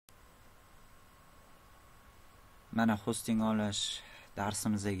Mana hosting olish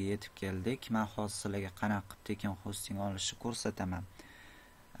darsimizga yetib keldik. Men hozir sizlarga qanaqa qilib Tekin hosting olishni ko'rsataman.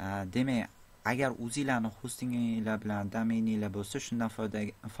 Demak, agar o'zingizlarning hostinginglar bilan domeninglar bo'lsa, shundan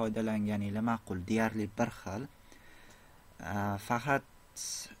foydalanganinglar ma'qul. Deyarli bir xil. Faqat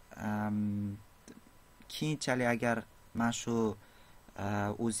keyinchalik agar men shu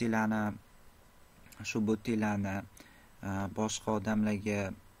o'zingizlarni shu botinglarni boshqa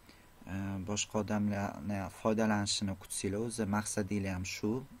odamlarni foydalanishini kutsanglar, o'zi maqsadinglar ham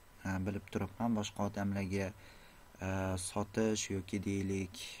shu, bilib turibman. Boshqa odamlarga sotish yoki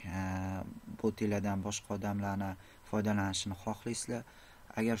deylik botinglardan boshqa odamlarni foydalanishini xohlaysizlar.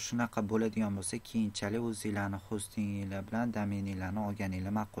 Agar shunaqa bo'ladigan bo'lsa, keyinchalik o'zingizlarni hostinginglar bilan domeninglarni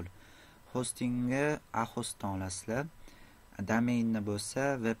olganinglar ma'qul. Hostingni ahostdan olasizlar. Domainni bo'lsa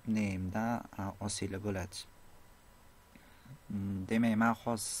webname dan olsanglar bo'ladi. Demak, men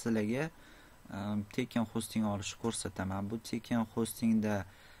hozir sizlarga Tekin hosting olishni ko'rsataman. Bu Tekin hostingda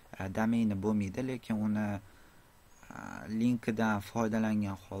domaini bo'lmaydi, lekin uni linkidan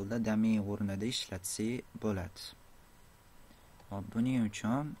foydalangan holda domain o'rnida ishlatsak bo'ladi. Hop, buning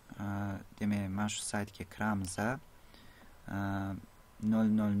uchun demak, mana shu saytga kiramiz.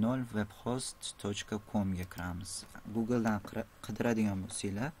 000webhost.com ga kiramiz. Google dan qidiradigan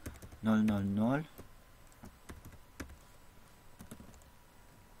bo'lsanglar 000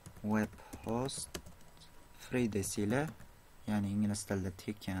 webhost free desanglar, ya'ni ingliz tilida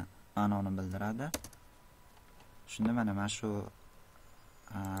Tekin ma'noni bildiradi. Shunda mana shu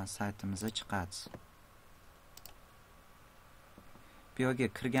saytimizga chiqadi. Bu yerga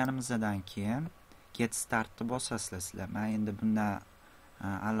kirganimizdan keyin get startni bosasizlar sizlar. Men endi bundan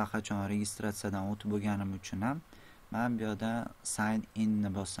allaqachon registratsiyadan o'tib bo'lganim uchun ham men bu yerda sign in ni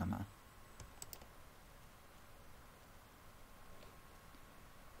bosaman.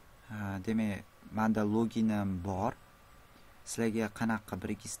 Demak, menda loginim bor. Sizlarga qanaqa bir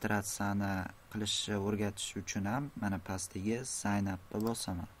registratsiyani qilishni o'rgatish uchun ham mana pastdagi sign up ni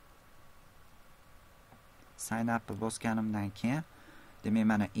bosaman. Sign up ni bosganimdan keyin demak,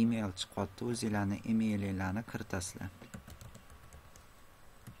 mana email chiqyapti. O'zingizlarning emailinglarni kiritasizlar.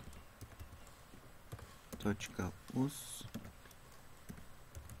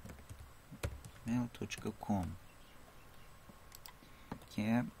 .uz@mail.com.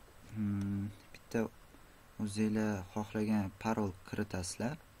 Keyin bitta o'zingizlar xohlagan parol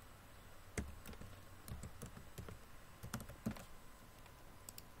kiritasizlar.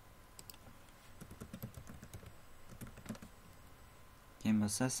 Keyin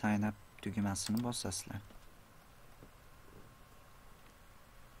bo'lsa sign up tugmasini bosasizlar.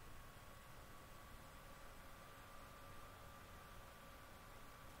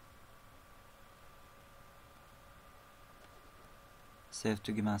 Save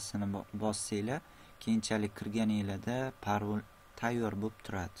tugmasini bossanglar, keyinchalik kirganinglarda parol tayyor bo'lib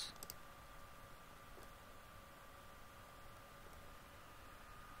turadi.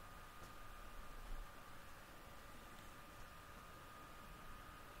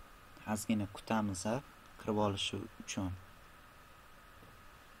 Ozgina kutamiz kirib olishi uchun.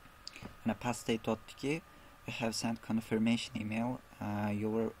 Mana pastda aytayotdiki, we have sent confirmation email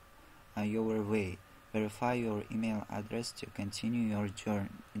your way. Verify your email address to continue your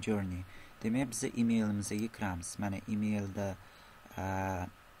journey. Demak, biz emailimizga kiramiz. Mana emailda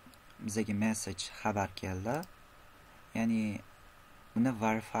bizga message xabar keldi. Ya'ni buni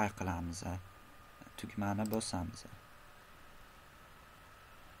verify qilamiz. Tugmani bosamiz.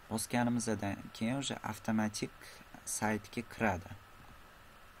 Bosganimizdan keyin o'sha avtomatik saytga kiradi.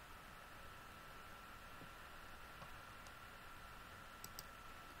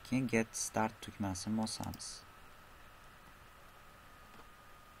 Keyin get start tugmasini bosamiz.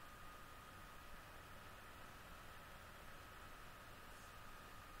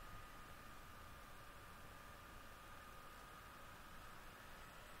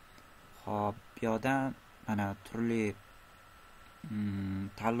 Xo'p, bu yerdan mana turli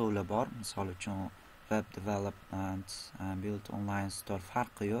tanlovlar bor. Misol uchun web development, build online store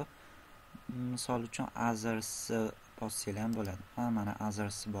farqi yo'q. Misol uchun others bossanglar ham bo'ladi. Mana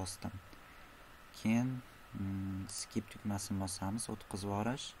others bosdim. Keyin skip tugmasini bosamiz, o'tkazib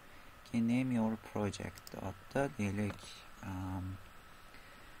yuborish. Keyin name your project deyapti. Deylik,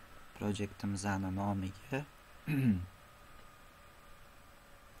 projektimizning nomiga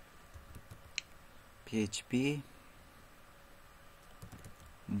PHP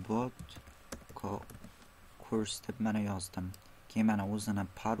bot kurs deb mana yozdim. Keyin mana o'zini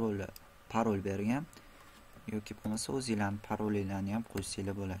parol bergan. Yoki bo'lmasa o'zingizlarning parolinglarni ham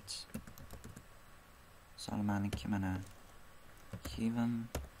qo'ysanglar bo'ladi. Misol meniki mana Kevin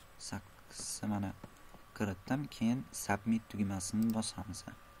mana kiritdim, keyin submit tugmasini bosamiz.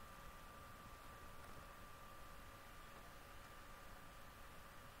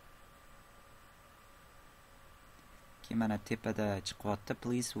 Keyin mana tepada chiqyapti,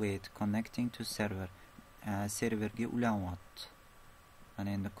 please wait connecting to server. Serverga ulanyapti. Mana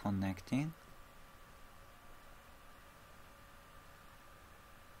endi connecting.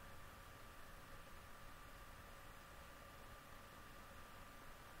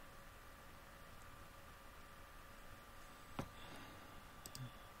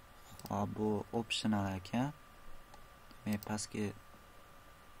 Bu optional ekan. Men pastga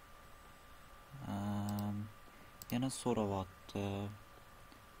yana so'rayapti.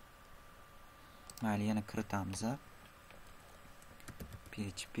 Mayli, yana kiritamiz.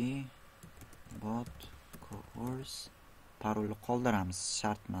 PHP bot course parolni qoldiramiz,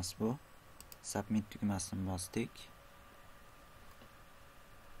 shart emas bu. Submit tugmasini bosdik.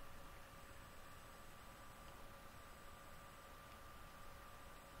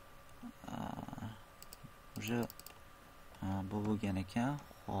 Уже bu bo'lgan ekan.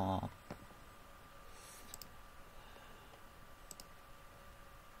 Xo'p.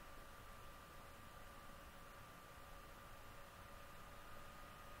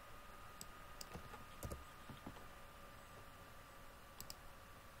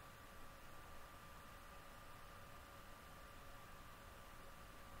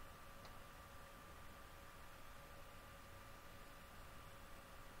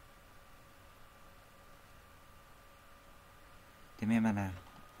 Demak, mana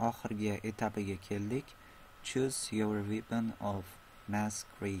oxirgi etapiga keldik. Choose your weapon of mass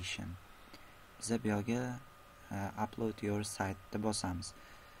creation. Biz bu yerga upload your site deb bosamiz.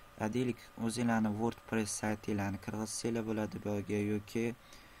 Deylik, o'zingizlarning WordPress saytinglarni kirgizsanglar bo'ladi bu yerga yoki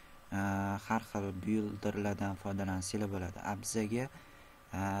har xil builderlardan foydalansanglar bo'ladi. Bizga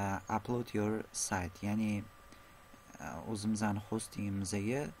upload your site, ya'ni o'zimizning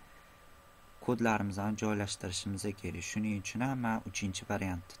hostingimizga kodlarimizni joylashtirishimiz kerak. Shuning uchun ham men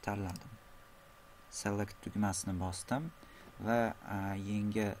 3-variantni tanladim. Select tugmasini bosdim va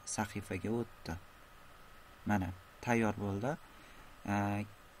yangi sahifaga o'tdi. Mana tayyor bo'ldi.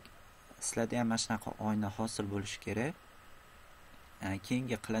 Sizlarda ham mana shunaqa oyna hosil bo'lishi kerak.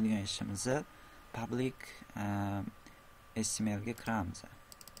 Keyingi qiladigan ishimiz public HTML ga kiramiz.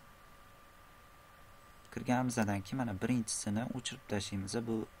 Kirganimizdan keyin mana birinchisini o'chirib tashlaymiz.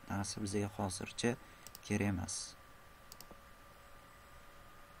 Bu narsa bizga hozircha kerak emas.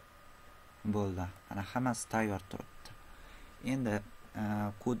 Bo'ldi. Mana hammasi tayyor turibdi. Endi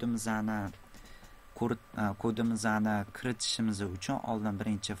kodimizni kiritishimiz uchun oldin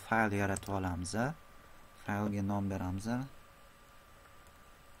birinchi fayl yaratib olamiz. Faylga nom beramiz.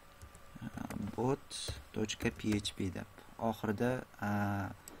 bot.php deb. Oxirida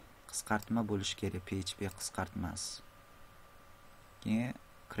qisqartma bo'lishi kerak, PHP qisqartmasi. Keyin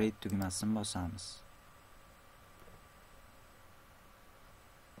create tugmasini bosamiz.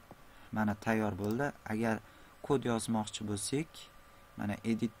 Mana tayyor bo'ldi. Agar kod yozmoqchi bo'lsak, mana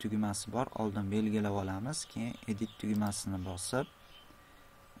edit tugmasi bor, oldin belgilab olamiz, keyin edit tugmasini bosib,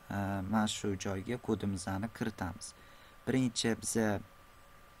 mana shu joyga kodimizni kiritamiz. Birinchi biz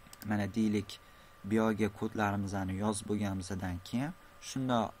mana deylik, bu yerga kodlarimizni yozib bo'lganimizdan keyin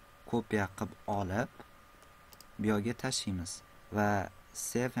shunday kopiya qilib olib, bu yerga tashlaymiz va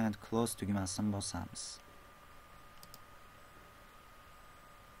save and close tugmasini bosamiz.